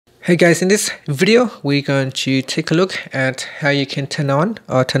Hey guys, in this video, we're going to take a look at how you can turn on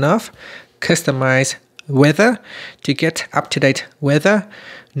or turn off customize weather to get up-to-date weather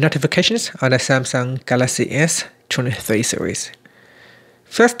notifications on the Samsung Galaxy S23 series.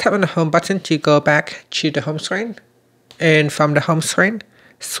 First, tap on the home button to go back to the home screen, and from the home screen,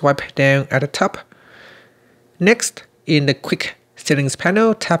 swipe down at the top. Next, in the quick settings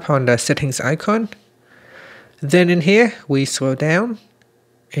panel, tap on the settings icon. Then in here, we scroll down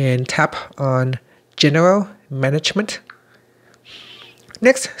and tap on General Management.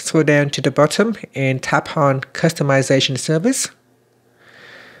 Next, scroll down to the bottom and tap on Customization Service.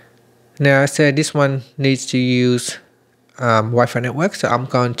 Now, I said this one needs to use Wi-Fi network, so I'm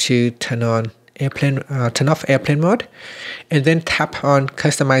going to turn off airplane mode, and then tap on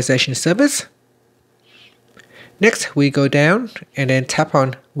Customization Service. Next, we go down and then tap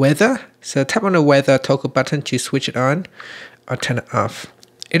on Weather. So tap on the Weather toggle button to switch it on or turn it off.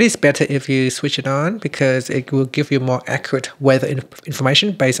 It is better if you switch it on because it will give you more accurate weather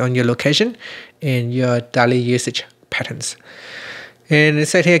information based on your location and your daily usage patterns. And it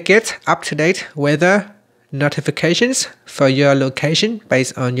said here, get up-to-date weather notifications for your location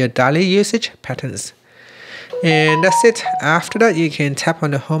based on your daily usage patterns. And that's it. After that, you can tap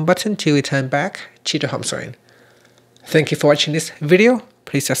on the home button to return back to the home screen. Thank you for watching this video.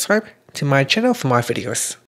 Please subscribe to my channel for more videos.